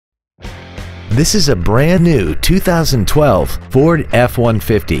This is a brand new 2012 Ford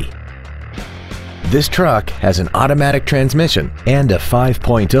F-150. This truck has an automatic transmission and a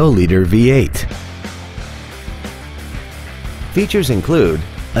 5.0-liter V8. Features include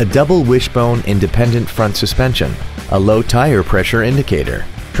a double wishbone independent front suspension, a low tire pressure indicator,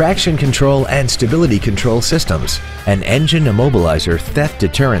 traction control and stability control systems, an engine immobilizer theft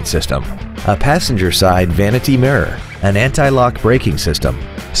deterrent system, a passenger side vanity mirror, an anti-lock braking system,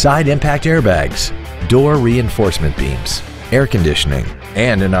 side impact airbags, door reinforcement beams, air conditioning,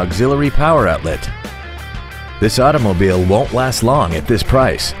 and an auxiliary power outlet. This automobile won't last long at this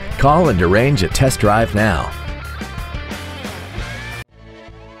price. Call and arrange a test drive now.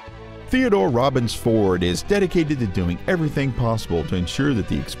 Theodore Robins Ford is dedicated to doing everything possible to ensure that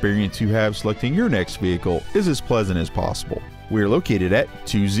the experience you have selecting your next vehicle is as pleasant as possible. We are located at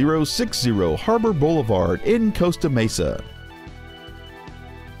 2060 Harbor Boulevard in Costa Mesa.